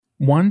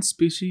One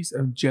species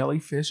of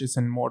jellyfish is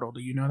immortal. Do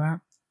you know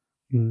that?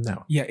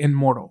 No. Yeah,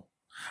 immortal.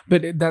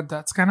 But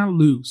that's kind of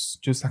loose,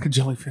 just like a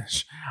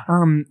jellyfish.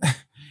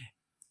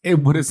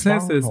 What it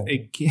says is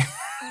it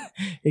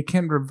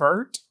can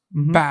revert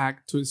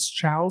back to its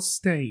child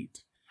state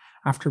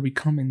after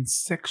becoming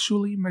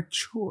sexually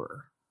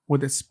mature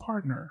with its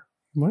partner.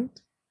 What?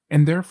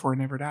 And therefore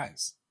never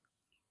dies.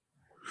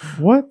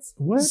 What?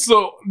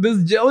 So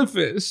this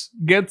jellyfish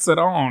gets it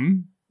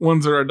on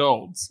once they're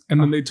adults, and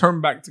then they turn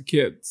back to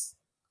kids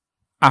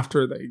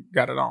after they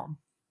got it on.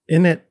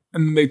 In it.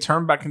 And then they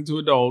turn back into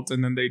adults,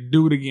 and then they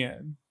do it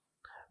again.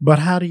 But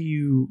how do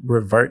you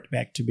revert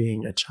back to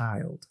being a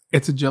child?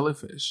 It's a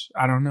jellyfish.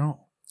 I don't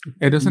know.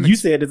 It doesn't. You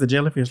said it's a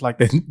jellyfish, like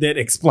that. That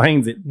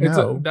explains it.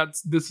 No,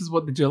 this is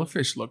what the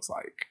jellyfish looks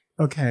like.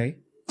 Okay.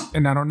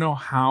 And I don't know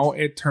how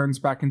it turns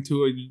back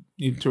into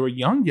a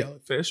young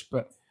jellyfish,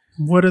 but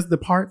where does the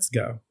parts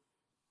go?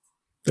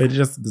 They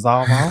just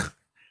dissolve off.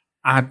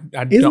 Isn't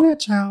that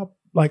child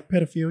like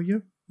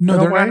pedophilia? No,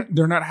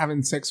 they're not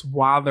having sex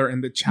while they're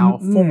in the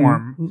child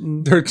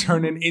form. They're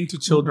turning into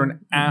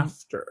children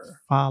after.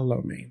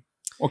 Follow me.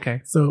 Okay.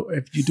 So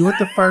if you do it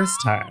the first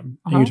time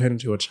and you turn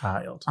into a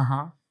child,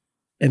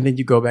 and then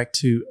you go back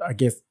to, I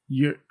guess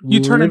you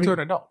turn into an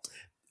adult.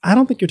 I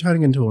don't think you're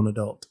turning into an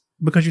adult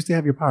because you still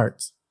have your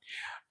parts.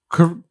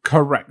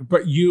 Correct,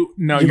 but you're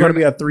going to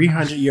be a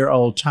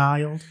 300-year-old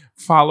child.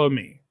 Follow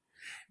me.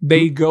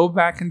 They go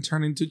back and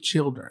turn into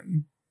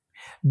children.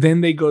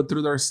 Then they go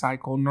through their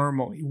cycle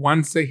normally.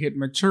 Once they hit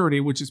maturity,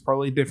 which is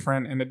probably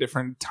different and a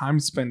different time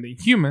span than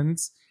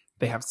humans,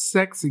 they have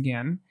sex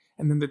again,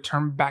 and then they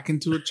turn back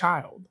into a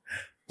child.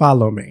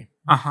 Follow me.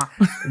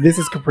 This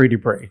is Capri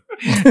Dupree.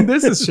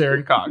 This is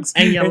Sharon Cox.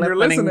 And you're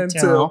listening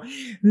to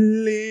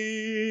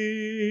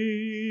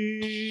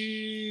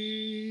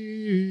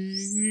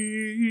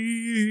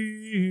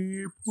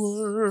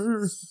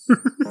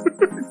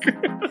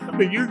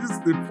You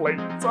just deflate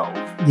yourself.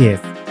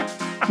 Yes.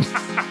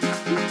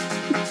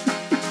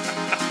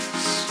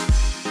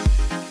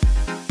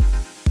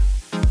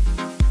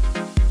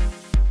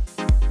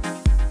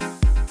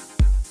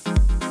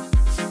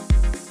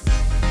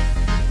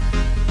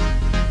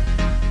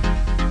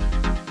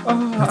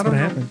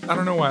 I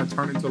don't know why I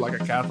turned into like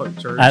a Catholic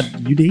church.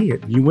 You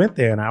did. You went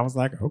there, and I was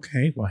like,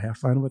 okay, well, have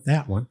fun with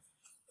that one.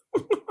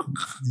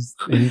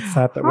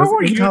 Inside that, was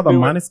it called a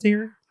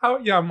monastery?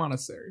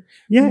 Monastery.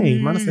 Yay,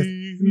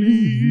 monastery.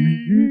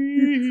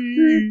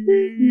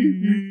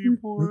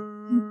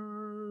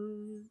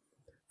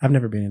 I've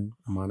never been in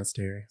a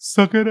monastery.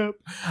 Suck it up.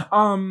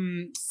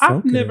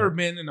 I've never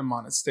been in a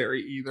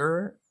monastery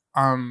either.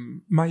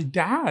 My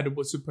dad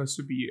was supposed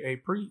to be a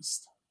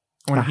priest.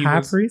 A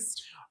high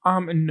priest?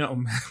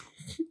 No.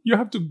 You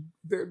have to.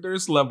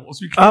 There's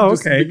levels. You can't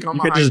just become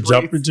you can just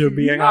jump into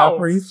being a high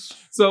priest.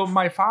 So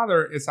my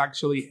father is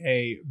actually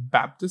a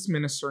Baptist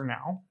minister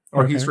now,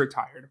 or he's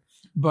retired.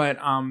 But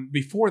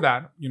before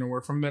that,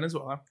 we're from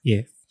Venezuela.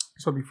 Yes.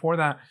 So before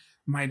that,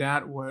 my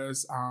dad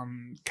was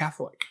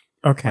Catholic.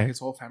 Okay. Like his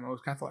whole family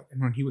was Catholic,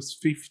 and when he was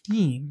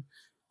 15,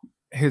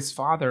 his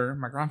father,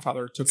 my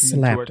grandfather, took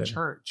him into a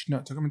church.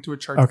 No, took him into a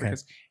church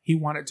because he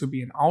wanted to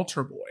be an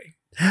altar boy.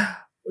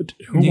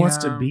 Who wants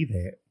to be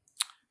that?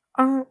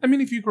 I mean,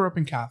 if you grew up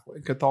in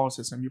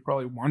Catholicism, you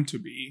probably want to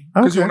be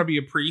because you want to be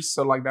a priest.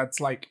 So, that's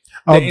like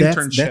the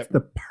internship. That's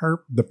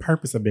the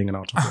purpose of being an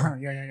altar boy.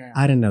 Yeah.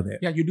 I didn't know that.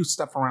 Yeah, you do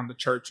stuff around the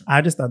church.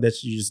 I just thought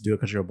that you just do it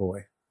because you're a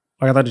boy.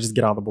 Like I thought you just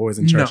get all the boys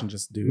in church and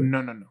just do it.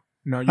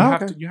 No. You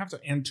have to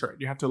enter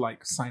it. You have to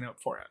sign up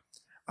for it.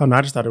 Oh no,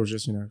 I just thought it was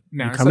just you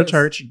come to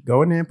church,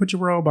 go in there, and put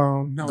your robe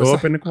on, go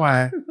up in the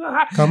choir.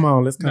 Come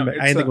on, let's come back.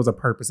 I didn't think it was a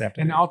purpose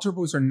after. And altar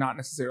boys are not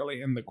necessarily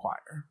in the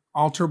choir.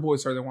 Altar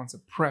boys are the ones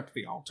that prep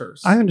the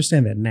altars. I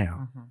understand that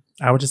now.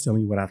 I was just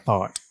telling you what I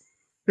thought.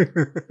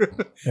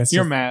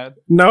 You're mad.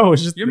 No,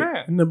 it's just you're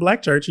mad. In the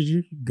black churches,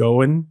 you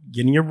go and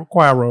get in your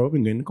choir robe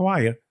and get in the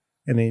choir,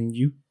 and then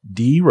you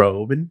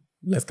derobe and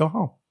let's go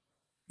home.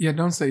 Yeah,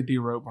 don't say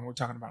derobe when we're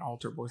talking about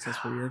altar boys.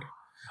 That's weird.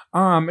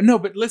 No,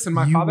 but listen,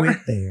 my father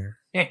went there.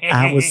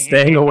 I was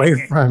staying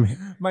away from it.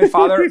 My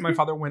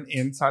father went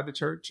inside the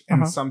church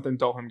and something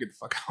told him to get the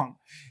fuck out.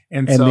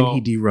 And so then he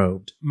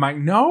derobed. My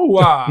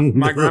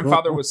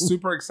grandfather was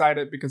super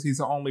excited because he's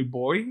the only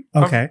boy.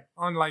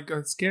 On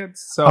his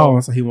kids.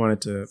 So he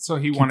wanted to. So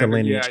he keep wanted the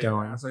lineage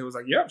going. Yeah. So he was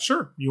like, "Yeah,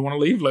 sure. You want to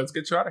leave? Let's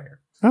get you out of here."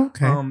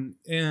 Okay. And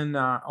then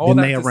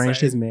they arranged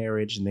his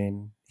marriage, and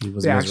then he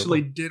was. They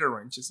actually did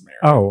arrange his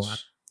marriage. Oh,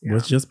 I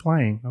was just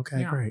playing.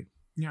 Okay, great.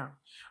 Yeah.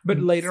 But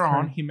later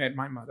on, he met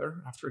my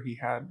mother after he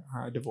had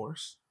a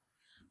divorce.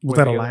 Was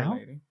that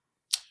allowed?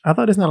 I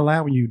thought it's not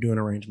allowed when you do an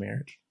arranged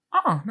marriage.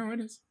 Oh, no, it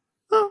is.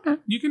 Okay.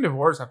 You can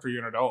divorce after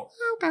you're an adult.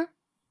 Okay.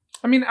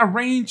 I mean,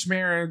 arranged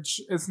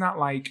marriage, it's not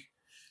like...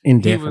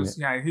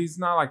 Indefinite. He's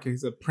not like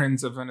he's a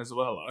prince of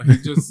Venezuela. He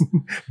just...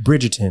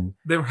 Bridgerton.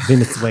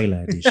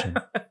 Venezuela edition.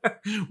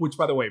 Which,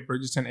 by the way,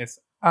 Bridgerton is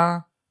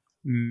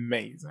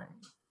amazing.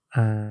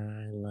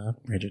 I love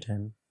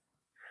Bridgerton.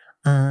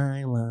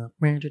 I love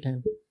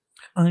Bridgerton.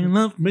 I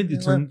love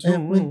Bridgerton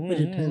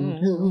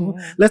too.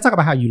 Let's talk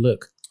about how you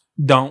look.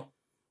 Don't.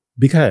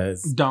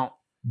 Because. Don't.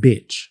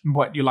 Bitch.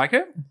 What, you like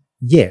it?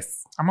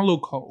 Yes. I'm a little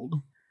cold.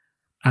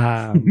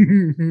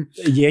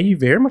 Yeah, you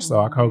very much so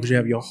are cold because you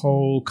have your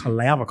whole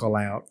clavicle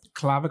out.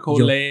 Clavicle,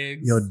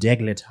 legs. Your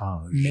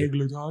décolletage.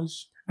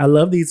 Décolletage. I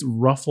love these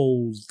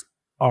ruffled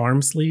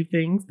arm sleeve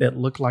things that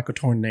look like a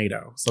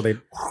tornado. So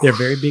they're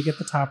very big at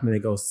the top and they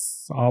go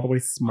all the way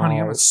small. Honey,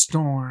 I'm a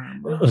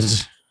storm.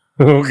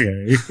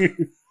 Okay.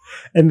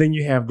 And then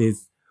you have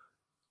this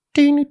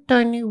teeny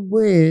tiny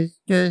waist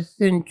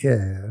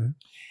center.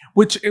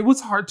 Which it was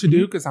hard to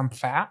do because I'm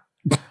fat.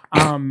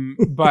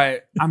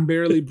 But I'm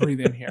barely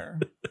breathing here.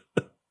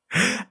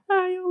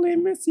 I only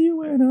miss you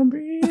when I'm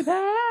breathing.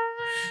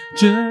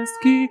 Just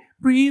keep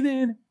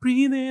breathing,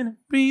 breathing,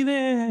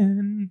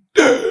 breathing.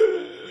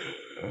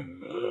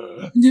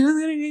 Just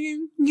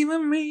keep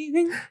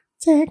breathing.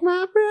 Take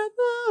my breath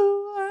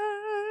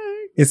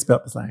away. It's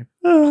spelled the same.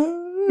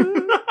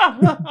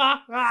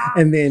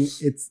 And then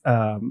it's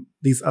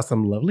these are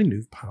some lovely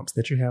new pumps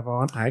that you have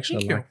on. I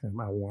actually like them.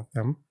 I want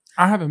them.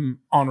 I have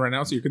them on right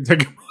now, so you can take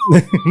them.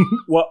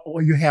 well,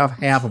 you have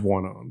half of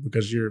one on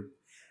because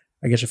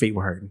I guess your feet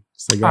were hurting,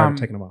 so you're already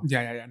taking them off.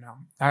 Yeah. No,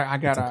 I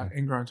got an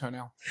ingrown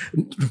toenail.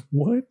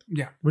 What?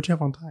 Yeah. What you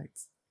have on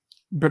tights?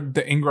 But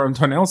the ingrown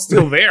toenail's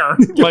still there.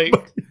 Like,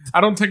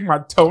 I don't take my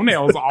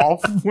toenails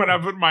off when I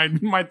put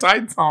my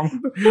tights on.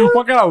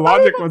 What kind of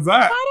logic was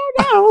that?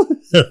 I don't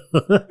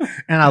know.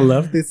 And I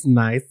love this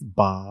nice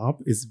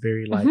bob. It's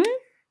very like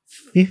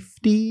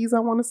 50s, I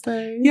want to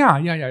say. Yeah.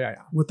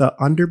 With an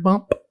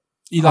underbump.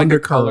 You like the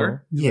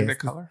color? You like the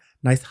color?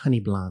 Nice honey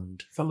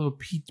blonde. It's a little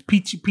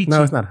peachy.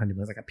 No, it's not honey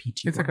blonde. It's like a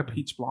peachy It's blonde. like a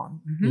peach blonde.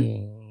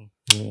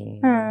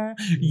 Yeah.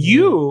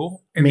 You,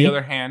 on the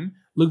other hand,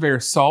 look very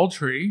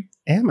sultry.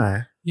 Am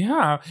I?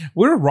 Yeah.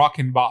 We're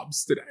rocking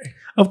bobs today.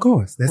 Of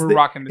course. We're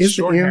rocking the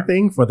short hair. It's the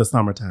end thing for the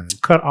summertime.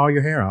 Cut all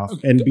your hair off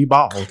and be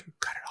bald. Cut it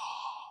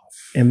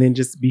off. And then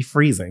just be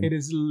freezing. It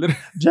is literally...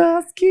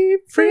 Just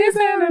keep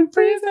freezing and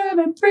freezing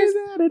and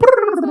freezing and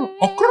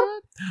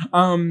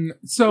freezing.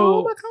 So...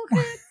 Oh my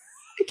God.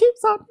 It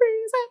keeps on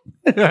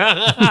freezing.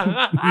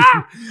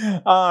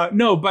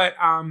 No, but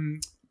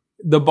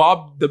the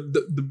bob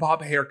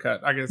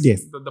haircut, I guess.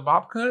 Yes. The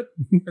bob cut?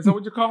 Is that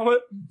what you call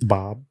it?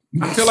 Bob.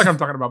 I feel like I'm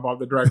talking about Bob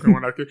the Drag Queen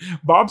when I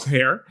Bob's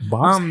hair.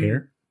 Bob's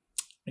hair.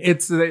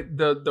 It's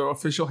the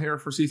official hair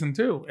for season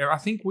 2. I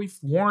think we've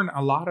worn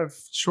a lot of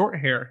short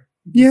hair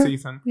this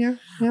season. Yeah.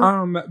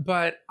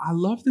 But I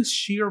love the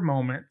sheer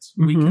moment.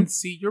 We can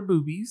see your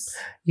boobies.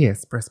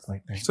 Yes,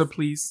 breastplate thing. So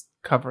please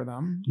cover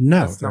them.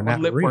 No, they're not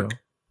lip real. work.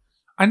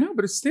 I know,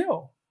 but it's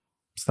still.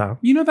 So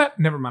you know that?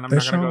 Never mind. I'm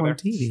not going to go there.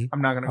 TV.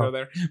 I'm not going to go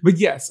there. But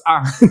yes.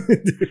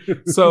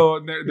 So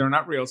they're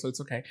not real, so it's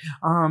okay.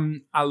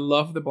 I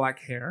love the black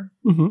hair.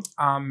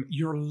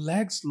 Your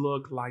legs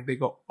look like they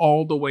go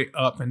all the way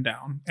up and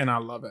down, and I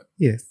love it.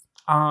 Yes.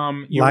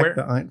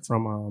 The aunt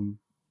from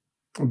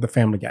the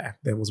Family Guy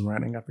that was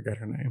running. I forgot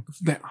her name.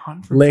 That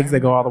aunt from legs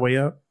that go all the way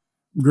up.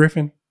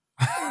 Griffin.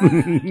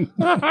 And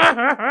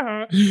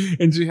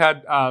she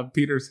had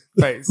Peter's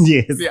face.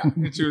 Yes. Yeah.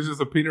 And she was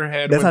just a Peter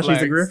head. That's with how legs.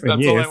 She's a Griffin.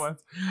 That's yes. all it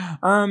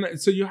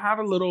was. So you have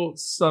a little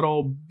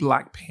subtle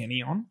black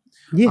panty on.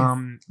 Yes.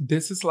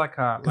 This is like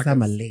a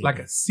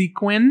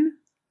sequin.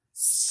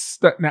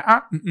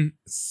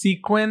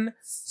 Sequin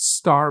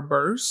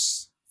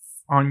starburst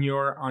on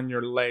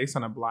your lace,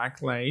 on a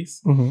black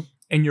lace,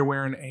 and you're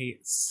wearing a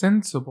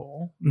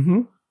sensible,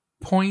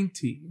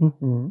 pointy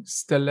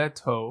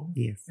stiletto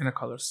in a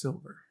color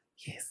silver.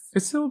 Yes.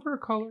 Is silver a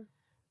color?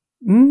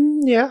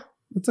 Yeah,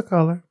 it's a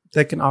color.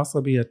 That can also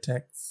be a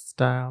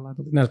textile. I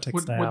believe. Not a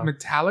textile. Would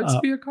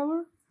metallics be a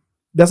color?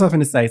 That's what I'm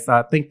going to say. So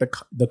I think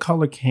the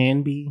color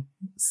can be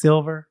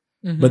silver,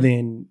 but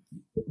then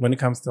when it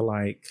comes to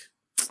like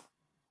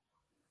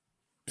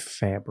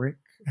fabric,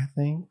 I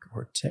think,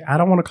 or I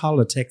don't want to call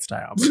it a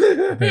textile.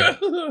 But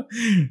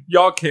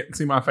y'all can't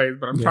see my face,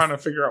 but I'm trying to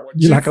figure out what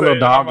you're like a little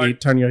dog. You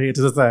turn your head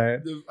to the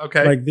side.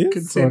 Okay, like this,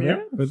 continue.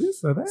 Or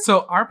this, or that.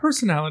 So our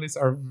personalities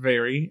are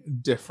very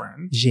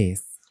different.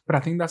 Yes, but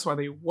I think that's why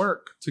they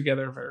work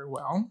together very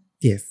well.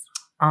 Yes.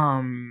 They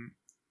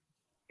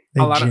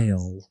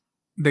gel.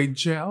 They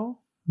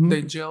gel.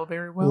 They gel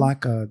very well,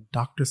 like a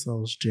Dr.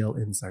 Soul's gel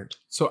insert.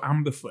 So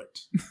I'm the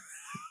foot.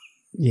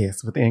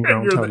 Yes, with the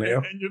ingrown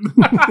toenail.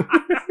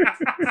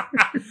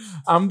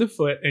 I'm the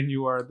foot and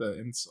you are the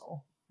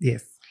insole.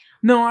 Yes.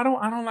 No, I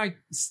don't like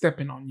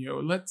stepping on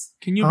you.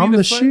 Can you be I'm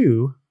the foot?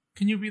 Shoe?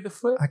 Can you be the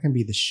foot? I can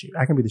be the shoe.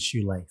 I can be the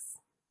shoelace.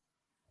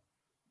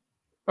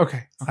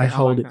 Okay. I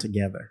hold it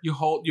together. You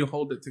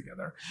hold it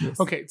together. Yes.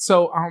 Okay.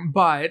 So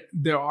but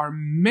there are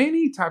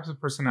many types of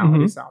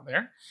personalities out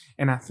there.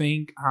 And I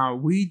think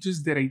we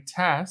just did a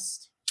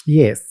test.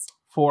 Yes.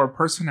 For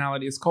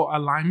personality. It's called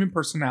alignment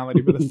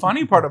personality. But the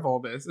funny part of all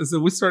this is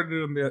that we started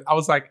doing I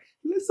was like,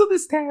 let's do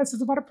this test.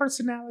 It's about a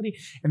personality.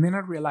 And then I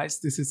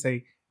realized this is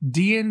a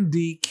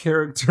D&D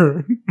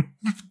character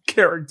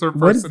personality.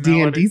 What does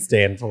D&D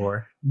stand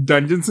for?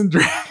 Dungeons and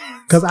Dragons.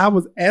 Because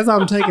as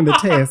I'm taking the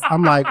test,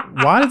 I'm like,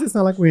 why does it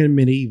sound like we're in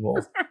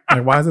medieval?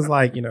 Like, why is this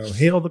like,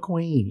 hail the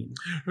queen?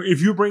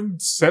 If you bring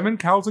 7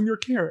 cows in your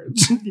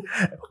carriage,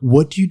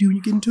 what do you do when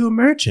you get into a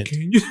merchant?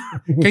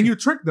 Can you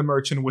trick the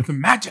merchant with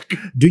magic?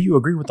 Do you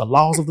agree with the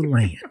laws of the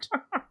land?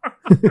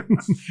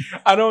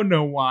 I don't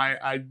know why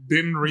I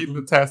didn't read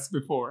the test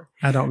before.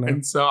 I don't know.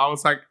 And so I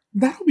was like,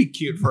 that'll be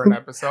cute for an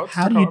episode.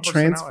 How do you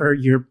transfer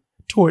your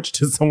torch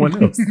to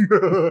someone else?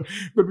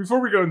 But before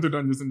we go into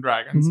Dungeons and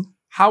Dragons,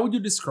 how would you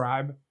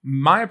describe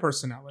my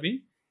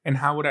personality? And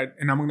I'm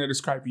going to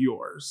describe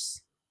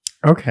yours.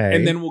 Okay.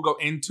 And then we'll go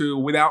into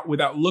without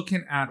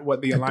looking at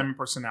what the alignment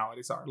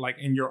personalities are, like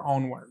in your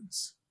own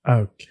words.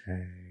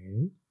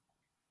 Okay.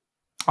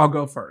 I'll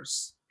go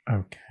first.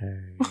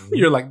 Okay.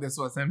 You're like, this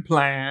wasn't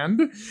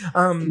planned.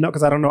 No,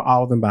 because I don't know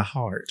all of them by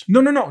heart.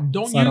 No.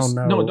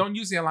 Don't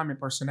use the alignment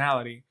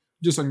personality.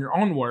 Just on your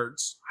own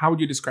words. How would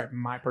you describe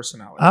my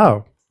personality?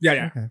 Oh.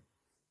 Yeah. Okay.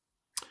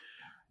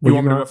 You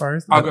want me to go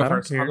first? I'll go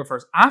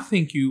first. I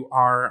think you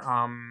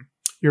are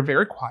you're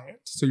very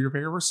quiet, so you're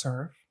very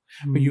reserved.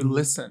 But you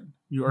listen.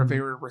 You are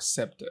very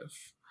receptive.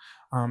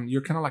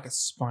 You're kind of like a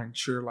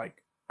sponge. You're like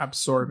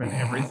absorbing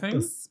everything.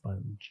 A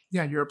sponge.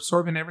 Yeah, you're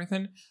absorbing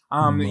everything.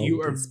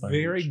 You are a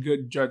very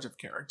good judge of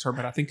character,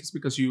 but I think it's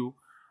because you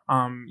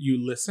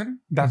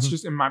listen. That's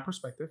just in my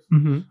perspective.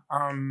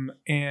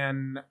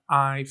 And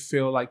I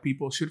feel like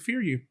people should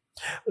fear you.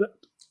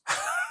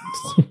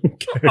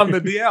 Okay. On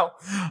the DL.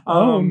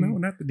 No,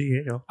 not the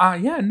DL.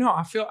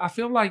 I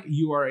feel like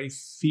you are a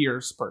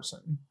fierce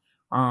person.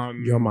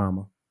 Your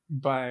mama.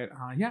 But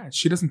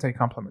she doesn't take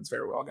compliments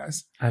very well,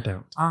 guys. I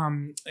don't.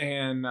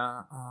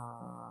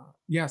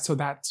 So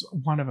that's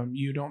one of them.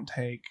 You don't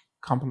take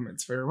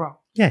compliments very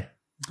well. Yeah.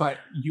 But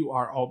you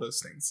are all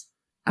those things.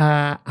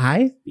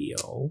 I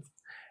feel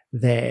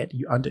that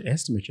you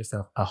underestimate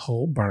yourself a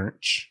whole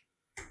bunch,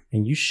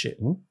 and you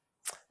shouldn't.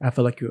 I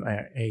feel like you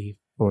are a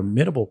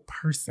formidable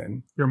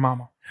person. Your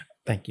mama.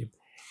 Thank you.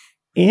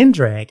 In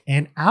drag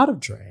and out of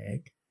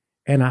drag.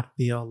 And I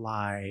feel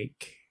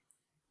like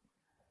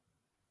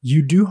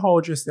you do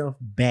hold yourself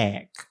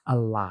back a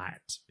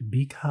lot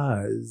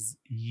because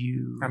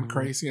I'm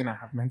crazy and I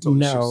have mental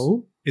issues.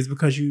 No, it's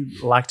because you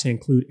like to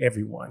include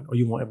everyone, or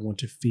you want everyone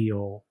to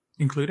feel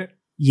included.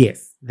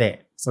 Yes,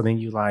 that. So then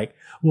you like,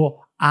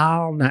 well,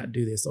 I'll not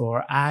do this,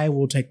 or I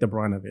will take the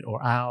brunt of it,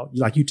 or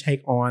you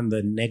take on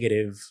the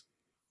negative,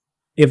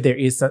 if there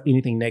is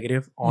anything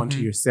negative, onto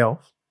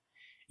yourself,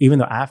 even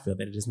though I feel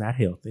that it is not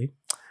healthy.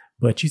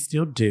 But you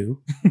still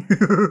do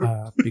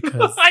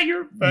because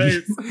your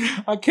face.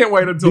 I can't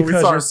wait until we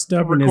start. You're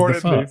stubborn as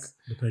the fuck.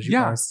 Because you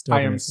are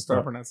stubborn. I am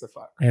stubborn as the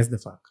fuck. As the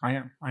fuck. I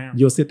am.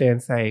 You'll sit there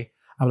and say,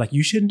 "I'm like,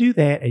 you shouldn't do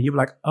that," and you'll be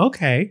like,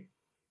 "Okay,"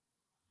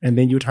 and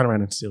then you turn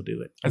around and still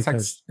do it.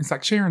 It's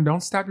like Sharon,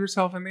 don't stab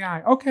yourself in the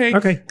eye.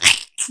 Okay.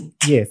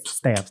 Yes,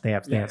 stab.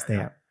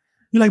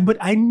 You're like, but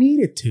I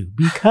needed to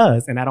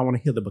because, and I don't want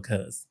to hear the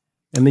because,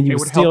 and then you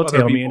would still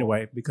tell me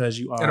anyway because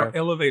you are.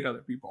 It'll elevate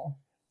other people.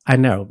 I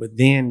know, but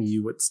then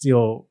you would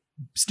still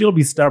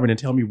be stubborn and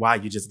tell me why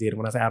you just did it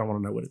when I say I don't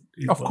want to know what it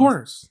is. Of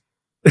course.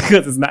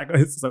 Because it's not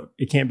going so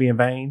it can't be in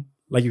vain.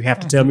 Like you have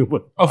to tell me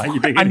why you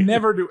did it. I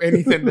never do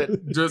anything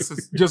that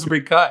just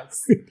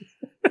because.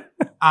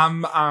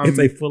 It's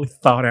a fully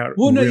thought out.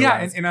 Well, no,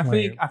 yeah, and I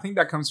think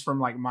that comes from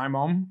like my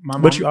mom.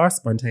 But you are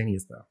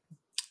spontaneous though.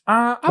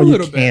 A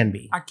little bit. Can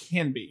be. I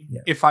can be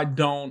if I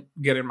don't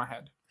get in my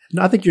head.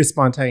 No, I think you're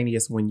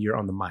spontaneous when you're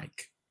on the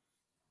mic.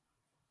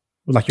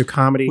 Like your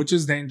comedy. Which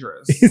is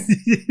dangerous.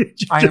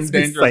 I am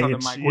dangerous on the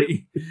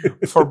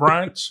mic. For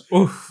brunch.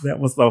 Oof, that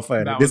was so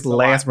funny. This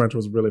last brunch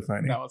was really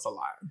funny. That was a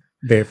lot.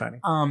 Very funny.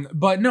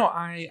 But no,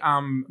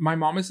 my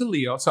mom is a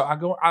Leo. So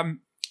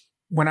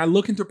when I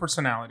look into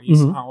personalities,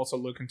 I also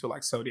look into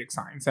like zodiac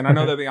signs. And I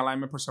know that the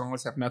alignment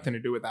personalities have nothing to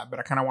do with that, but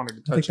I kind of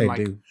wanted to touch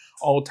on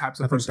all types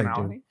of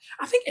personality.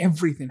 I think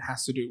everything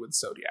has to do with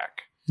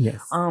zodiac.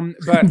 Yes.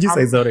 But you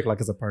say zodiac like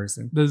it's a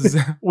person.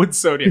 With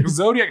zodiac.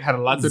 Zodiac had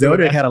a lot to do with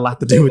Zodiac that. had a lot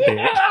to do with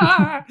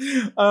that.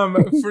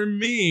 For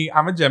me,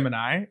 I'm a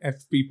Gemini,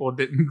 if people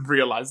didn't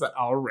realize that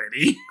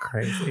already.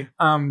 Crazy.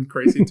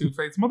 Crazy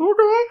two-faced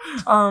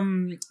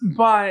motherfucker.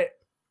 But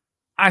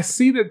I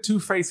see the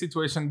two-faced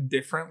situation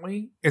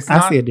differently.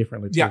 I see it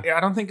differently too. Yeah,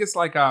 I don't think it's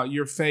like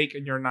you're fake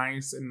and you're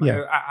nice. And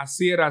I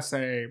see it as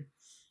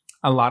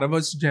a lot of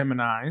us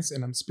Geminis,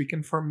 and I'm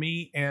speaking for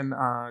me, and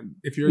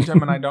if you're a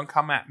Gemini, don't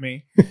come at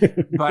me.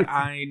 But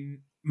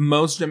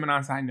most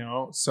Geminis I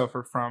know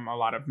suffer from a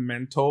lot of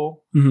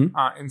mental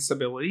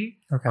instability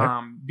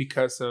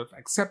because of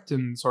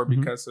acceptance or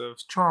because of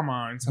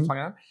trauma and stuff like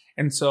that.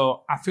 And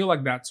so I feel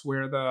like that's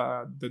where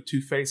the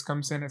two-face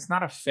comes in. It's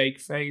not a fake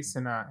face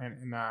and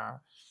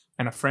a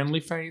friendly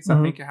face. I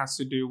think it has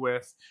to do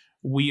with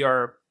we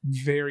are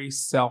very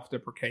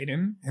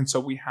self-deprecating, and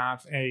so we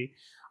have a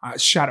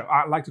shadow.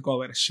 I like to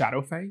call it a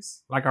shadow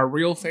face, like a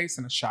real face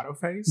and a shadow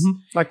face,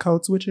 like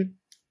code switching,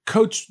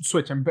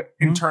 but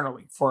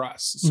internally for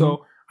us.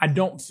 So I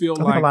don't feel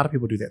I think a lot of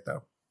people do that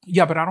though.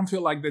 Yeah, but I don't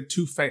feel like the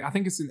two-faced. I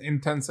think it's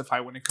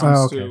intensified when it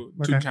comes to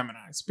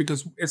Geminis,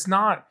 because it's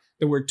not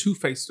that we're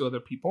two-faced to other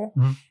people.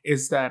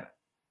 It's that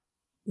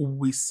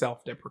we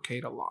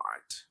self-deprecate a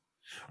lot.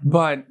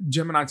 But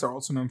Geminis are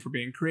also known for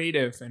being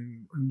creative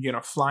and,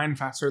 flying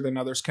faster than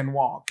others can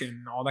walk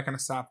and all that kind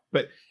of stuff.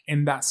 But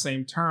in that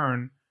same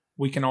turn,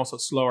 we can also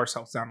slow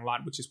ourselves down a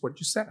lot, which is what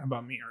you said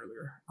about me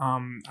earlier.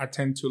 I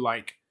tend to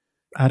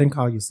I didn't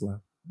call you slow.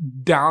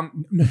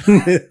 Down.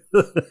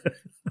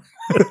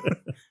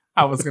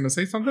 I was going to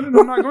say something and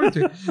I'm not going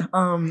to.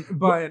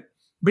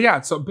 But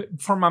yeah,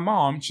 but for my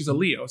mom, she's a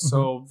Leo,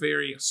 so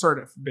very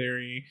assertive,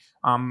 very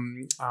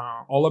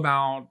all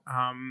about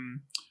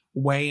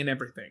weighing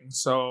everything.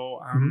 So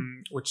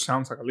which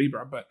sounds like a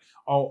Libra, but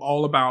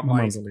all about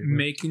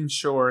making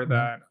sure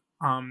that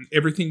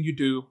everything you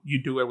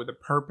do it with a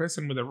purpose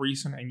and with a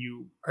reason, and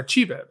you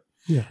achieve it.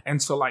 Yeah.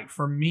 And so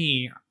for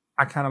me,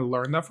 I kind of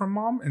learned that from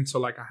mom, and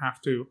so I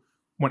have to,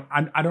 when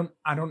I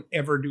don't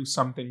ever do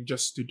something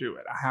just to do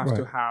it. I have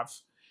to have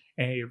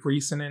a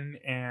reasoning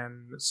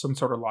and some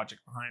sort of logic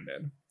behind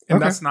it.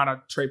 And that's not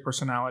a trait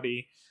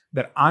personality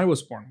that I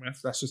was born with.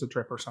 That's just a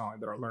trait personality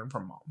that I learned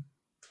from mom,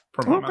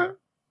 from my mother.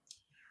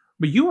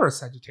 But you are a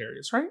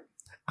Sagittarius, right?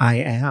 I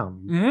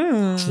am.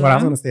 What I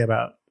was going to say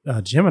about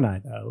Gemini,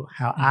 though,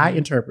 how I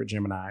interpret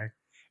Gemini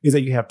is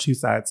that you have two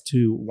sides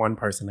to one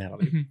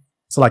personality.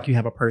 So you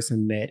have a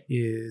person that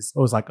is,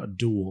 it's like a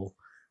dual.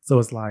 So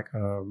it's like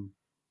you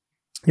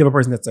have a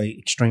person that's an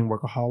extreme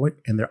workaholic,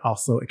 and they're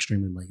also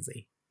extremely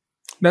lazy.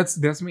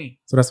 That's me.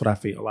 So that's what I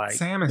feel like.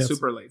 Sam is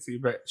super lazy,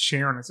 but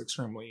Sharon is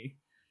extremely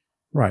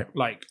right.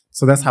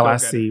 So that's how I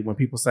see when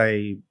people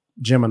say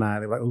Gemini,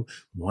 they're like, oh,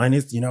 one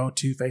is,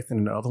 two-faced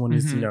and the other one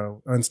is,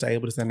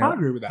 unstable. I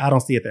agree with that. I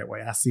don't see it that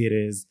way. I see it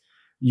as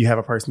you have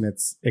a person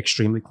that's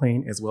extremely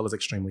clean as well as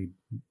extremely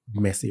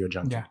messy or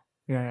junky.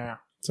 Yeah.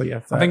 So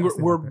yeah, I think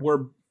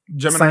we're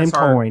Geminis same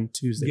coin,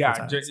 Tuesday.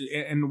 Yeah,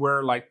 and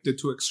we're the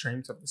two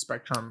extremes of the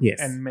spectrum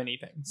and many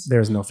things.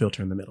 There's no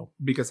filter in the middle.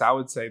 Because I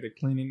would say the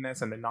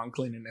cleanliness and the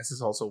non-cleanliness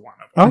is also one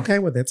of them. Okay,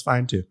 well that's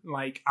fine too.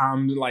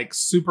 I'm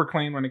super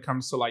clean when it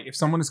comes to if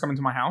someone is coming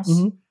to my house,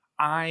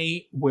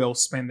 I will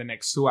spend the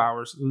next 2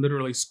 hours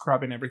literally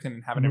scrubbing everything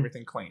and having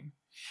everything clean.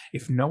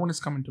 If no one is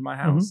coming to my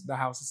house, the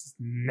house is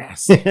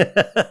nasty.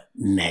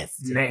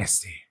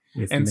 Nasty.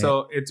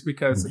 So it's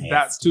because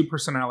that's two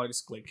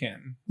personalities click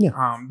in.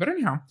 Yeah. But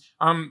anyhow,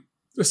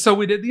 so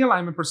we did the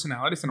alignment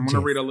personalities, and I'm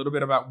going to read a little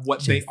bit about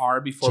what they are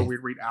before we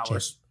read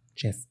ours.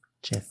 Chess.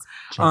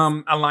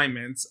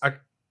 Alignments.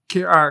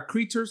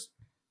 Creatures.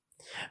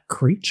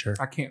 Creature.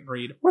 I can't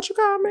read. What you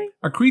call me?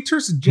 A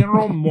creature's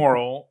general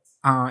moral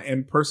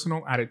and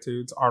personal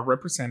attitudes are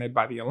represented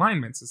by the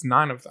alignments. It's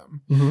 9 of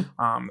them.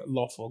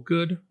 Lawful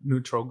good,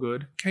 neutral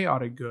good,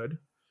 chaotic good,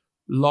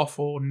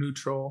 lawful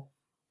neutral,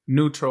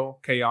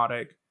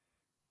 chaotic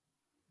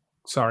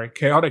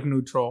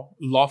neutral,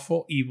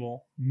 lawful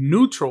evil,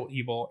 neutral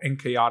evil, and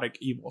chaotic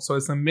evil. So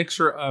it's a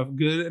mixture of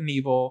good and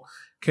evil,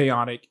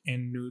 chaotic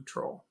and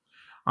neutral,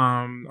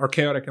 or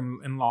chaotic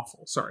and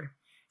lawful. Sorry.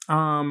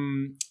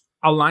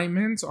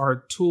 Alignments are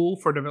a tool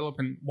for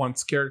developing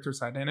one's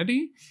character's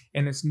identity,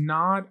 and it's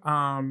not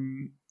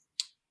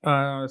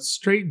a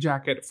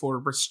straitjacket for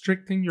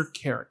restricting your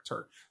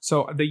character.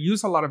 So they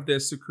use a lot of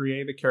this to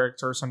create the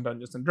characters on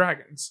Dungeons and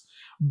Dragons.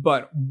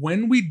 But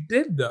when we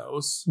did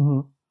those,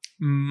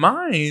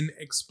 mine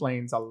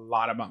explains a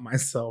lot about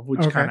myself,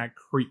 which kind of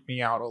creeped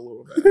me out a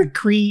little bit.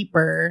 Creep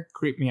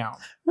me out.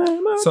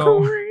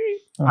 So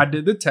I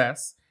did the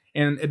test,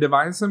 and it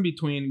divides them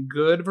between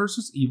good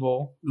versus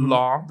evil,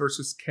 law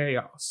versus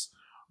chaos.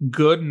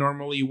 Good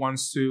normally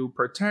wants to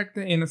protect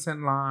the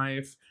innocent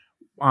life,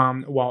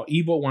 while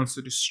evil wants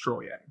to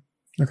destroy it.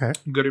 Okay.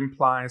 Good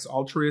implies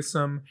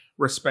altruism,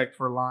 respect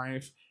for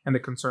life, and the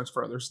concerns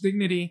for others'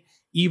 dignity.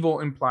 Evil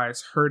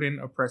implies hurting,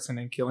 oppressing,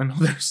 and killing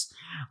others.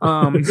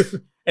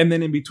 And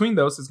then in between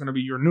those is going to be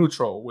your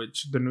neutral,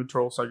 which the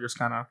neutrals are just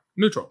kind of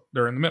neutral.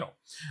 They're in the middle.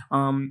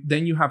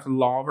 Then you have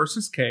law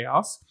versus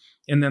chaos.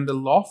 And then the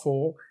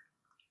lawful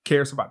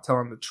cares about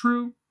telling the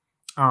truth,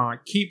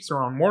 keeps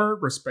their own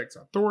word, respects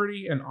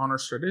authority, and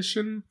honors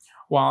tradition.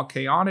 While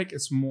chaotic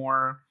is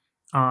more,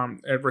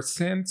 it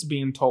resents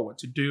being told what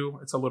to do.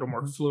 It's a little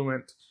more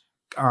fluent.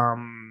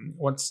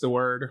 What's the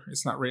word?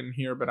 It's not written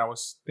here, but I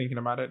was thinking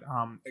about it.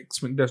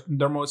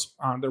 They're more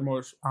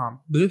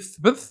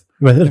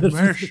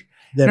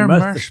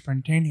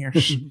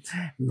spontaneous.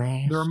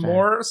 They're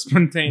more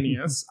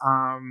spontaneous.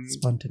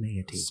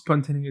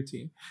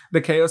 Spontaneity.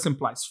 The chaos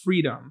implies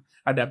freedom,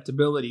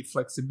 adaptability,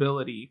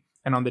 flexibility,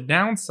 and on the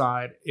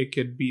downside, it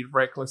could be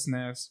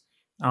recklessness,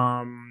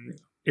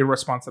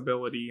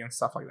 irresponsibility, and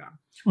stuff like that.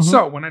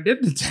 So when I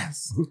did the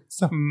test,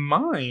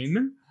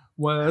 mine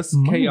was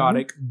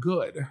chaotic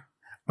good.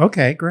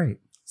 Okay, great.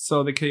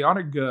 So the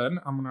chaotic good,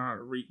 I'm going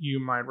to read you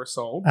my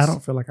results. I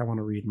don't feel like I want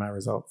to read my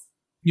results.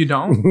 You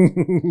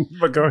don't?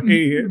 But go ahead.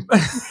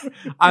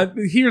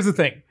 Here's the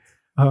thing.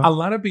 A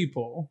lot of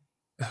people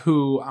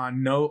who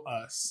know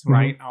us,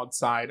 right,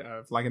 outside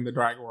of in the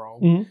drag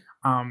world,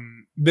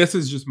 this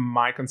is just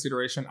my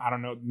consideration. I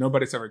don't know.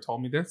 Nobody's ever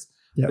told me this.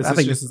 Yeah, I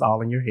think this is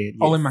all in your head.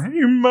 All in my head.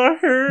 In my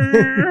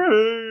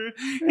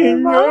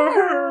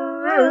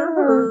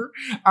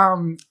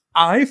head.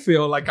 I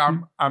feel like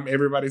I'm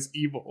everybody's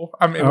evil.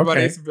 I'm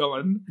everybody's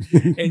villain,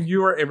 and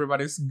you are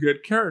everybody's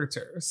good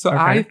character. So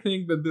I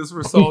think that these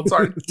results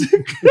are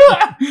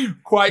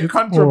quite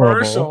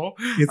controversial.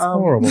 Horrible. It's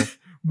horrible.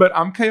 But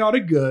I'm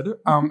chaotic good.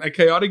 A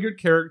chaotic good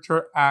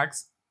character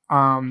acts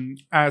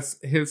as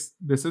his.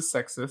 This is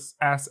sexist.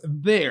 As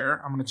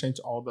their. I'm gonna change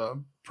all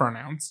the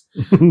pronouns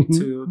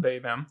to they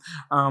them.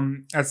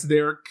 As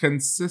their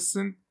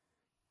consistent.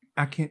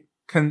 I can't.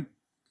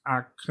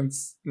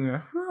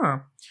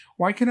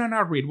 Why can I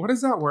not read? What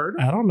is that word?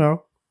 I don't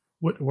know.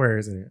 Where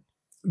is it?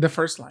 The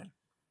first line.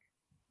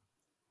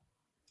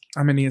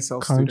 I'm an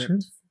ESL Conscience?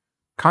 student.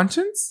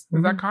 Conscience?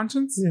 Is that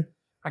conscience? Yeah.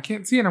 I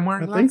can't see it. I'm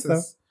wearing I think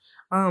glasses.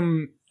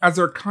 As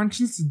their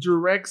conscience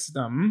directs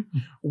them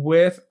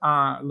with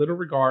little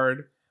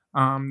regard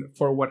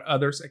for what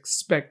others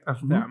expect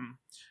of them.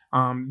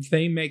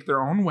 They make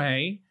their own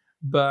way,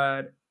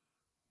 but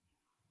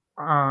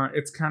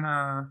it's kind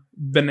of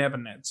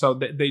benevolent. So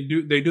they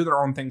do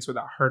their own things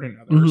without hurting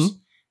others.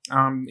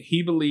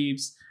 He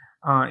believes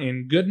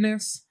in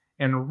goodness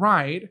and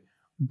right,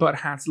 but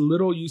has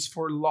little use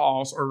for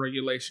laws or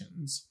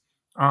regulations.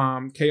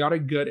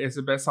 Chaotic good is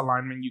the best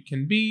alignment you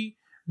can be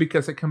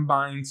because it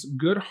combines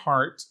good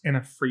heart and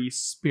a free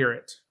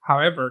spirit.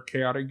 However,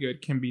 chaotic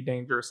good can be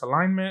dangerous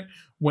alignment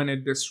when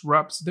it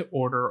disrupts the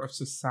order of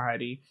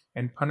society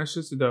and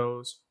punishes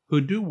those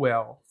who do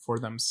well for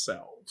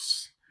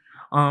themselves.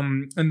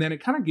 And then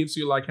it kind of gives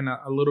you like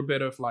a little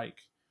bit of like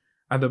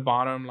at the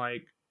bottom,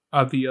 like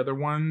of the other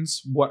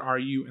ones, what are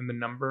you in the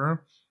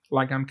number?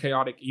 Like I'm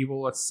chaotic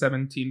evil at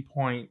 17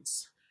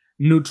 points,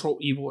 neutral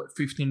evil at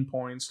 15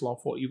 points,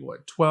 lawful evil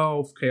at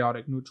 12,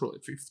 chaotic neutral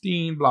at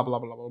 15, blah, blah,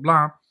 blah, blah,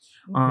 blah.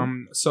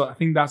 So I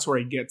think that's where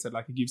it gets it.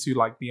 Like it gives you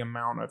like the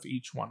amount of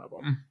each one of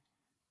them.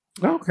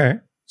 Okay.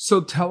 So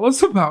tell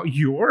us about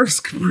yours,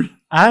 Capri.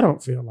 I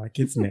don't feel like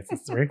it's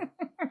necessary.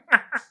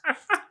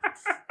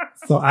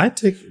 So I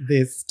took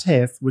this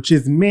test, which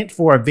is meant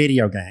for a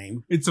video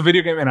game. It's a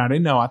video game, and I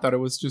didn't know. I thought it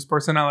was just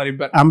personality,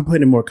 but I'm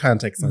putting more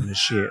context on this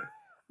shit.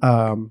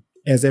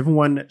 As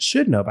everyone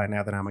should know by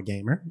now that I'm a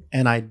gamer,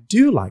 and I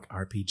do like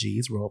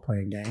RPGs,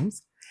 role-playing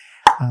games.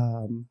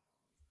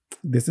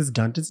 This is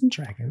Dungeons and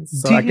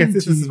Dragons. So D&D. I guess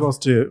this is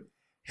supposed to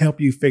help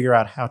you figure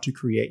out how to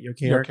create your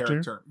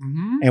character.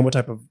 And what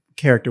type of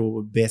character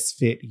would best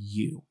fit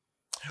you.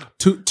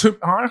 To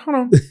all right, hold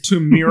on. To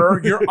mirror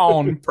your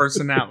own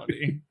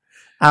personality.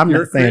 I'm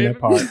not saying that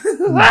part.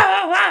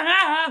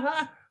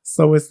 No.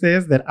 So it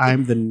says that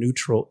I'm the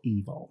neutral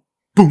evil.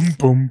 Boom,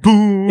 boom,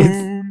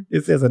 boom.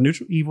 It says a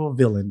neutral evil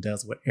villain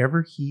does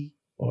whatever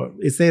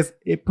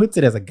it puts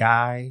it as a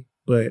guy,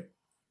 but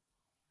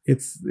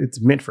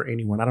it's meant for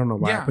anyone. I don't know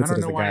why it puts it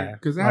as a guy.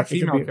 Because they have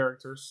female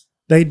characters.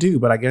 They do,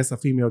 but I guess a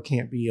female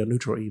can't be a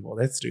neutral evil.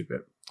 That's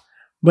stupid.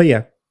 But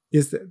yeah,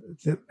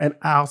 and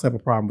I also have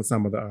a problem with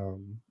some of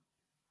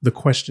the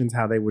questions,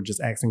 how they were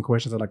just asking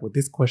questions. I'm like, well,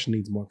 this question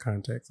needs more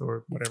context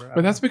or whatever.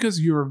 But that's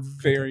because you're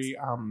very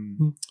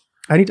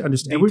I need to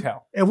understand.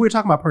 detail. If we're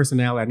talking about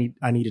personality,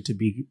 I need it to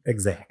be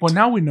exact. Well,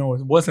 now we know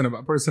it wasn't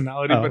about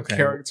personality, but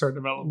character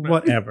development.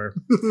 Whatever.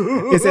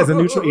 It says a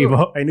neutral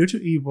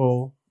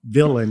evil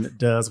villain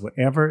does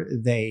whatever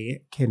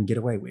they can get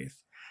away with.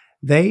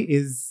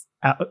 They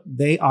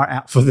are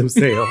out for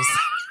themselves.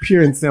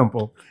 Pure and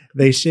simple.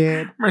 They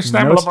shed Miss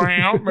Tamala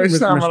Brown. Miss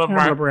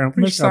Tamala Brown.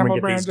 Please come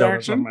and get these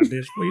donuts on my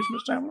dish, please,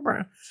 Miss Tamala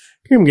Brown.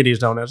 Come and get these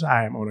donuts.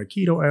 I am on a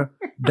keto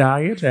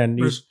diet, and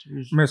Miss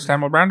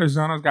Tamala Brown, these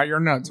donuts got your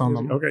nuts on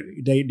them. Okay,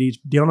 these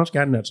donuts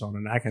got nuts on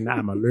them.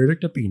 I'm allergic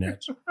to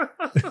peanuts.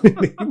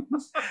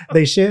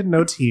 They shed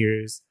no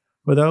tears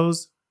for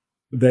those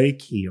they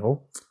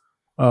kill,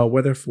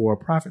 whether for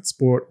profit,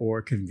 sport,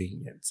 or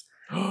convenience.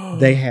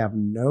 They have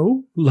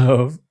no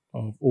love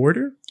of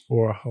order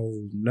or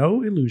hold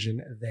no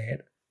illusion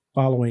that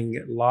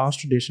following laws,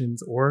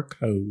 traditions, or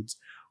codes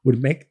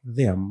would make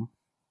them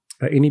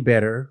any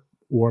better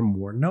or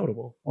more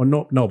noble. On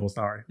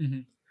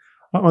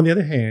the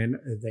other hand,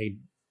 they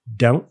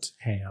don't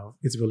have,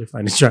 it's really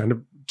funny trying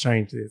to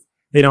change this,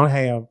 they don't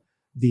have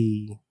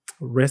the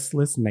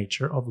restless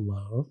nature of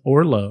love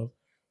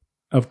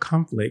of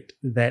conflict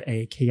that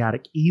a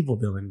chaotic evil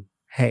villain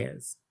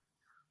has.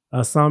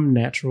 Some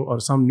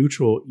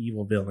neutral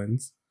evil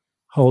villains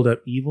hold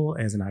up evil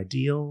as an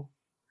ideal,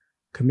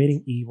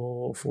 committing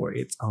evil for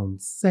its own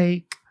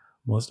sake.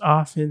 Most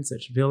often,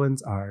 such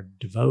villains are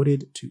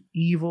devoted to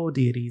evil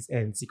deities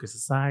and secret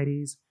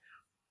societies.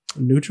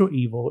 Neutral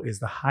evil is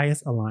the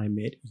highest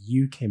alignment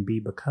you can be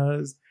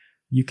because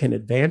you can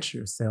advance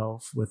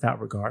yourself without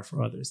regard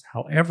for others.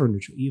 However,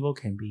 neutral evil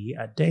can be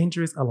a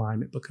dangerous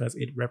alignment because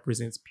it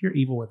represents pure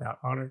evil without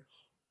honor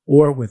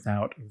or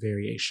without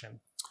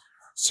variation.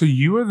 So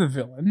you are the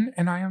villain,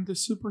 and I am the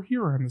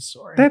superhero in the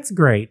story. That's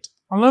great.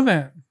 I love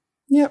it.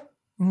 Yep.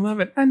 I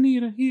love it. I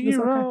need a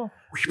hero.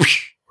 Okay.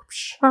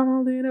 I'm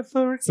all in it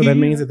for a So that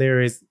means that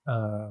there is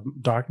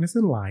darkness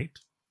and light,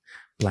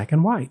 black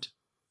and white.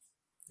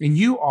 And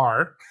you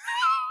are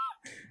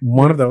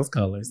one of those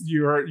colors.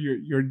 You're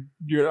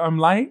I'm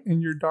light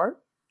and you're dark.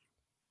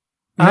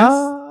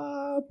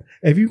 Yes.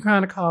 If you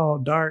kind of call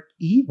dark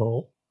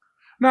evil,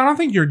 No, I don't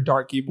think you're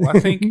dark evil. I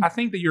think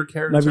that your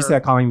character. maybe instead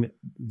of calling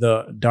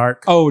the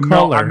dark. Oh no,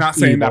 color I'm not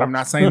saying that. evil. I'm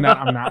not saying that.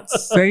 I'm not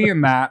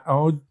saying that.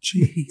 Oh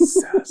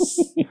Jesus.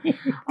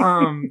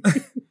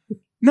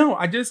 No,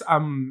 I just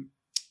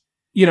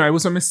it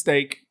was a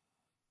mistake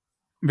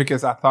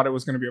because I thought it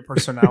was going to be a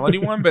personality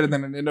one, but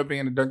then it ended up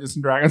being a Dungeons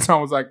and Dragons. So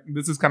I was like,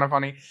 this is kind of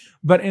funny.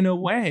 But in a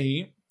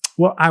way,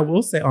 Well, I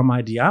will say on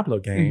my Diablo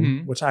game,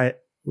 Mhm. which I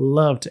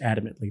love to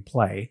adamantly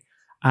play,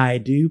 I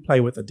do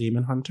play with a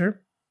demon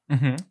hunter,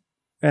 mhm.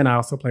 and I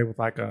also play with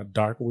like a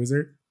dark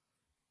wizard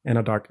and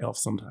a dark elf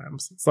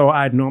sometimes. So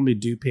I normally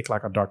do pick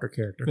like a darker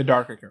character. The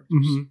darker characters.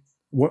 Mhm.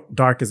 What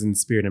dark is in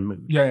spirit and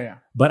mood. Yeah.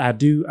 But I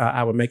do.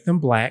 I would make them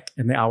black,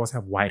 and they always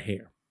have white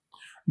hair.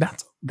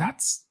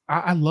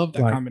 I love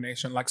that Like-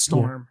 combination. Like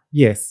Storm.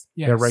 Yes,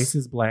 Yes. their race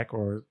is black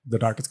or the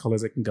darkest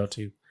colors they can go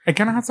to. It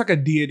kind of has like a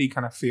deity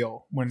kind of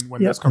feel when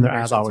Yes, those and their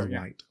eyes combinations always are,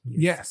 yeah. white.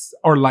 Yes,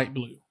 or light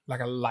blue, like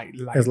a light.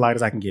 As light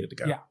as I can get it to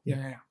go. Yeah.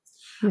 Yes,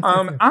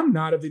 I'm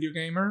not a video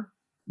gamer.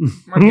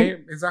 yes.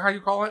 Is that how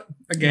you call it?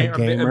 A gamer.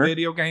 gamer. A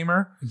video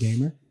gamer. A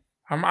gamer.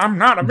 I'm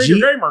not a video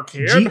gamer,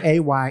 kid.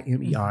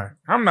 Gaymer.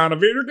 I'm not a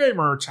video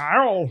gamer,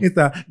 child. It's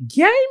a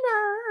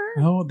gamer.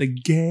 Oh, the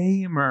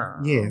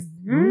gamer. Yes.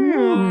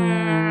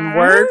 Mm.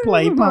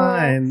 Wordplay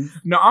puns.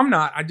 No, I'm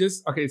not.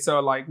 So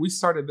like we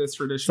started this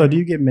tradition. So do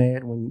you get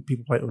mad when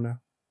people play Uno?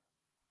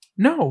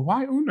 No,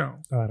 why Uno?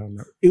 Oh, I don't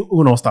know.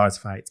 Uno starts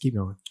fights. Keep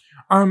going.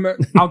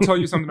 I'll tell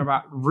you something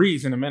about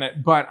Reese in a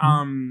minute, but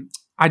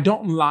I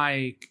don't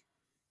like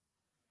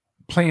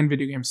playing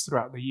video games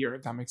throughout the year,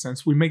 if that makes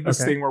sense. We make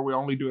this Okay. thing where we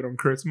only do it on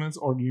Christmas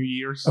or New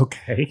Year's.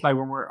 Okay. Like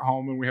when we're at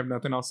home and we have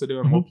nothing else to do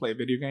and we'll play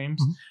video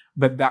games. Mhm.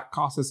 But that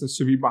causes us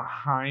to be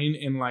behind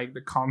in like the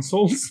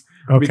consoles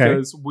Okay.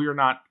 because we're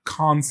not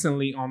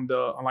constantly on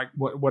the like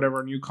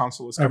whatever new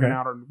console is coming Okay.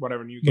 out or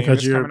whatever new game Because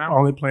is you're coming out.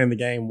 only playing the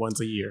game once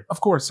a year. Of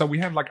course. So we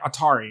have like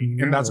Atari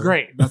and that's No.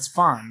 great. That's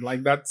fun.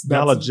 Like that's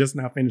Y'all are just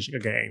now finishing a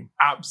game.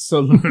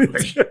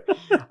 absolutely.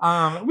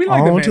 We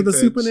like On the to the vintage.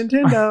 Super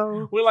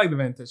Nintendo. We like the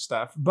vintage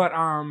stuff, but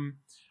I'm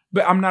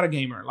not a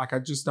gamer. Like I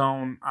just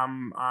don't.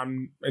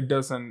 It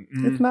doesn't.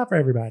 It's not for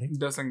everybody. It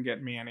doesn't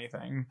get me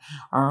anything.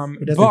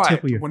 It doesn't But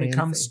tickle your when it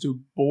comes fancy. to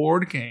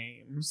board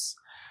games,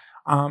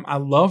 I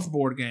love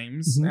board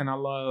games Mhm. and I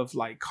love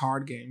like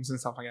card games and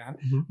stuff like that.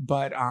 Mhm.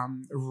 But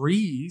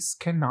Reese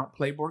cannot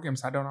play board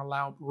games. I don't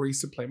allow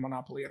Reese to play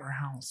Monopoly at our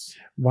house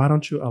Why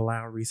don't you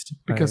allow Reese to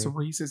play? because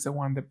Reese is the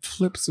one that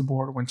flips the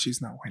board when she's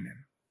not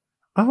winning.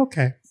 Oh,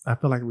 okay. I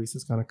feel like Reese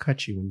is going to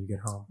cut you when you get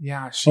home.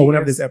 Yeah, she Or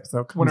whenever is- this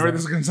episode comes Whenever out.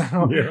 this comes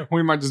out, Yeah.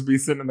 we might just be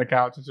sitting on the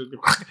couch and she'll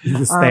You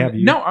just stab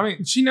you. No, I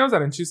mean she knows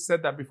that, and she's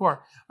said that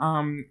before.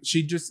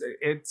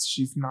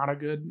 She's not a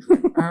good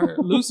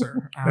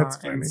loser. That's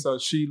and funny. so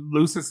she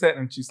loses it,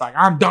 and she's like,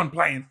 "I'm done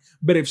playing."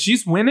 But if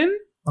she's winning,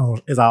 Oh,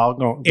 it's all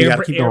going. You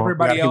gotta keep going.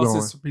 everybody You gotta keep else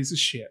going. is a piece of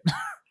shit.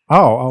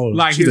 Oh,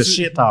 like she's a his-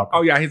 shit talker.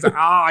 Oh yeah, he's like,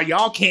 "Oh,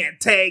 y'all can't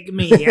take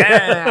me.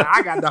 Yeah,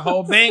 I got the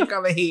whole bank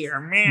over here,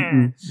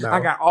 man. Mm-mm. No,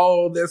 I got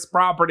all this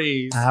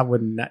properties." I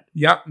would not.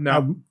 Yep,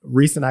 no.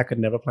 Reese and I could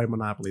never play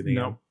Monopoly then.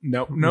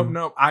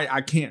 No.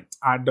 I can't.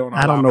 I don't.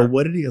 I don't allow know her.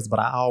 what it is, but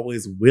I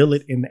always will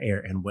it in the air,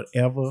 and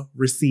whatever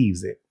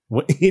receives it,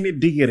 any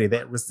deity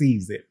that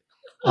receives it,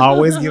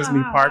 always gives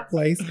me Park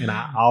Place, and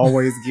I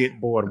always get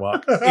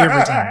Boardwalk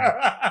every time.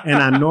 And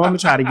I normally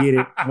try to get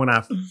it when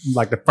I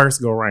like the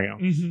first go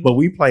round. Mhm. But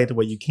we play it to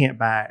where you can't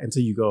buy it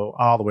until you go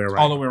all the way around.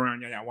 all the way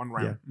around. Yeah, one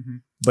round.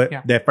 Mhm. But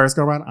yeah. that first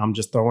go round, I'm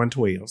just throwing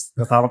 12s.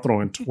 That's all I'm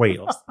throwing,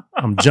 12s.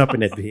 I'm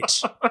jumping that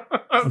bitch.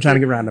 I'm trying to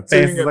get around the So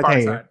you fast can as get I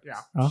can. Parkside,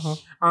 yeah.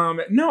 Uh-huh.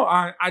 No,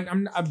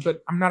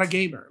 but I'm not a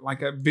gamer.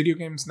 Like video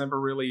games never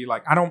really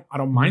like. I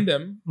don't mind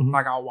them. Mhm.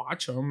 Like I'll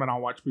watch them and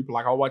I'll watch people.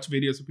 Like I'll watch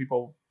videos of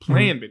people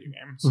playing video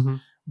games. Mhm.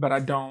 But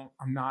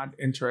I'm not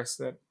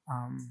interested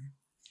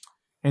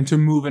into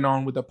moving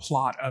on with the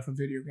plot of a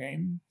video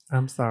game.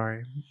 I'm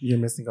sorry. You're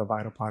missing a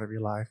vital part of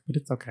your life, but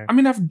it's okay. I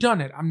mean, I've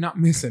done it. I'm not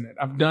missing it.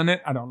 I've done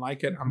it. I don't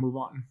like it. I move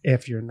on.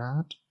 If you're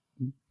not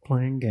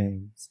playing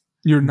games,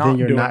 You're not then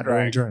you're doing not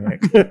drag. doing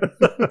drag.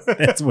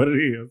 That's what it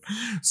is.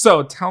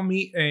 So tell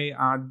me a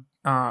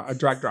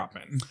drag drop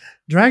in.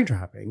 Drag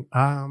dropping.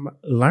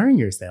 Learn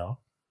yourself.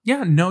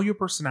 Yeah, know your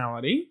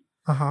personality.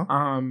 Uh-huh.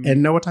 And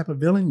And know what type of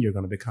villain you're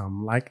going to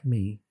become, like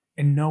me.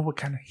 know what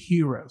kind of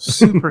hero,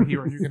 superhero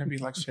you're going to be,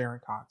 like Sharon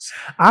Cox.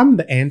 I'm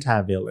the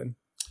anti-villain.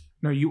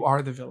 No, you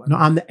are the villain. No,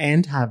 I'm the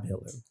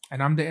anti-villain.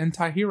 And I'm the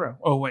anti-hero.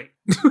 Oh wait.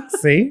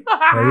 See?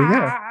 There you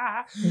go.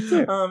 That's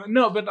it.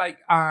 No, but like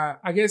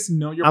I guess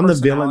know your I'm the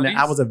villain. I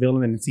personalities. was a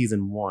villain in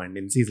season 1.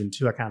 In season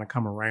 2, I kind of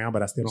come around,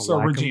 but I still don't So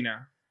like him.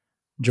 Regina.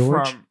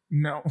 George?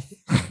 No.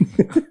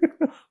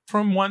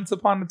 From Once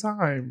Upon a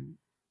Time.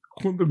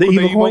 The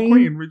evil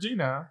queen?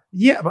 Regina.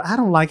 Yeah, but I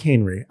don't like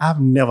Henry. I've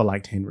never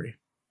liked Henry.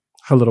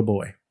 Her little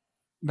boy.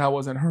 That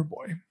wasn't her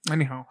boy.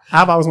 Anyhow.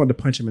 I've always wanted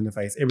to punch him in the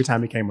face every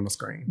time he came on the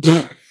screen.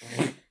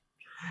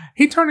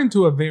 He turned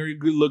into a very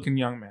good looking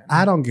young man.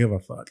 I don't give a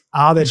fuck.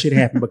 All that shit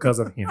happened because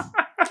of him.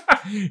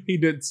 He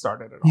did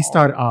start it at all. He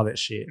started all that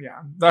shit.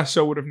 Yeah, that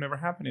show would have never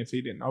happened if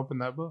he didn't open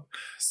that book.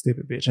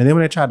 Stupid bitch. And then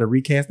when they tried to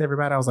recast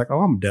everybody, I was like,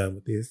 oh, I'm done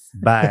with this.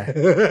 Bye.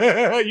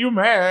 You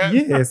mad?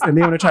 Yes. And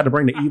then when they tried to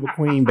bring the evil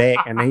queen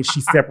back and then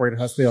she separated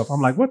herself,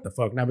 I'm like, what the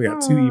fuck? Now we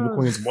got two evil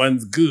queens.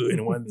 One's good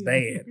and one's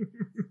bad.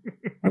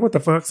 Like, what the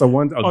fuck? So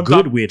one's a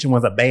good witch and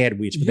one's a bad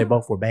witch, but they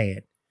both were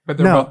bad. But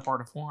they're both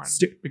part of one.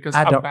 Because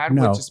a bad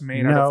witch is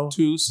made out of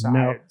two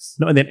sides.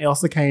 No, and then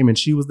Elsa came and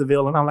she was the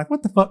villain. I'm like,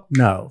 what the fuck?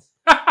 No.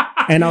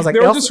 And I was like, they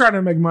were just trying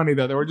to make money,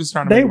 though. They were just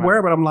trying to make money. They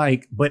were, but I'm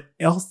like, but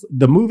Elsa,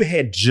 the movie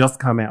had just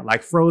come out.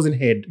 Like Frozen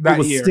it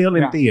was still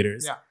in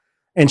theaters. Yeah.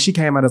 And she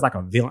came out as like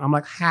a villain. I'm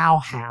like, how,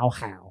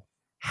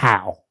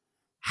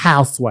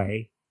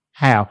 Sway?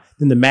 How?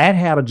 Then the Mad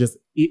Hatter just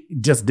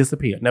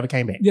disappeared. Never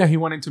came back. Yeah, he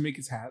went into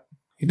Mickey's hat.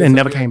 Then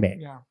never came back.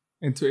 Yeah.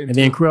 And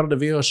then Cruella de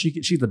Vil,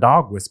 she's a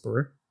dog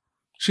whisperer.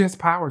 She has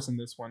powers in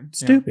this one.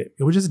 Stupid.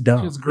 Yeah. It was just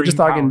dumb. It just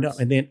started getting dumb.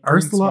 And then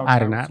Ursula, I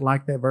did not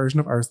like that version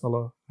of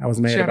Ursula. I was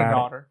mad about it. She had a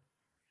daughter.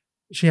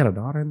 She had a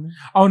daughter in there?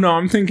 Oh, no.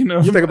 I'm thinking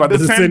of... You think about the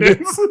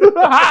Descendants.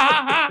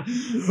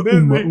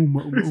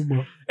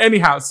 Uma.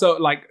 Anyhow, so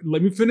like,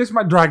 let me finish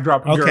my drag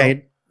drop.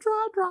 Okay.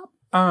 Drag drop.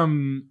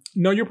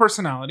 Know your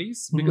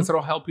personalities because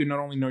it'll help you not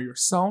only know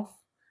yourself,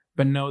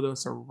 but know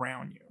those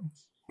around you.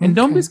 And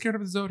don't be scared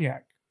of the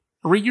Zodiac.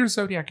 Read your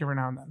Zodiac every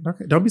now and then.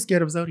 Okay. Don't be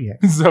scared of Zodiac.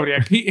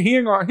 Zodiac. He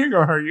ain't gonna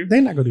hurt you.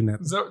 They're not gonna do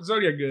nothing.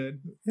 Zodiac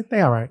good. They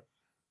all right.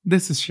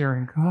 This is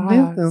Sharing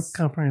Cause. This is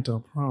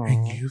Comprendo Pro.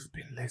 And you've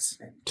been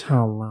listening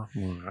to Love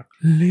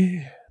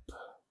Lip.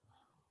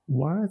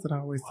 Why is it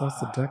always so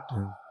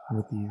seductive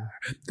with you?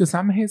 Because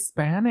I'm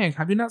Hispanic.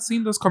 Have you not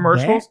seen those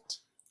commercials?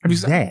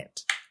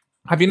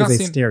 Have you not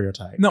seen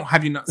stereotype? No,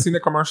 have you not seen the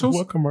commercials?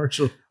 What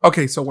commercial?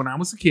 Okay, so when I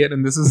was a kid,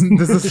 and this is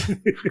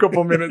a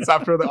couple minutes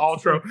after the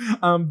outro,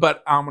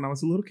 but when I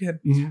was a little kid,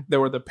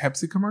 there were the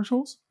Pepsi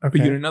commercials. Okay.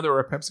 But you didn't know there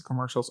were Pepsi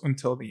commercials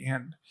until the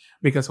end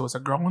because it was a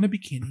girl in a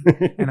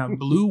bikini and a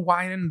blue,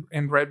 white,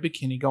 and red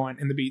bikini going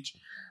in the beach.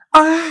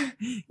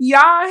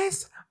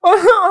 Yes,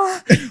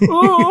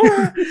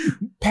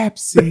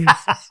 Pepsi.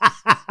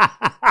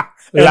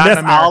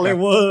 That's all it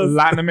was.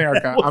 Latin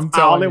America. I'm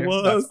telling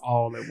you. That's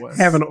all it was.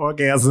 Have an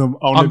orgasm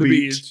on the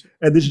beach.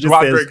 And then she just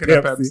says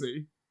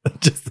Pepsi.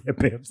 Just said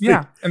Pepsi.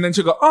 Yeah. And then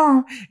she'll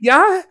go,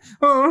 yeah.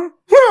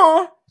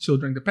 She'll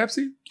drink the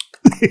Pepsi.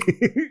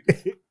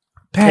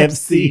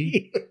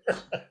 Pepsi.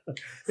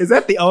 Is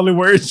that the only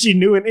word she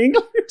knew in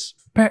English?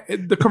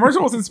 The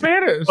commercial was in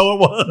Spanish. Oh, it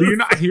was. Do you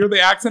not hear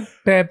the accent?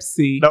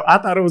 Pepsi. No, I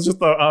thought it was just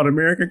an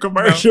American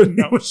commercial.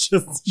 No. It was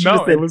just,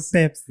 it was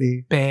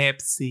Pepsi.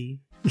 Pepsi.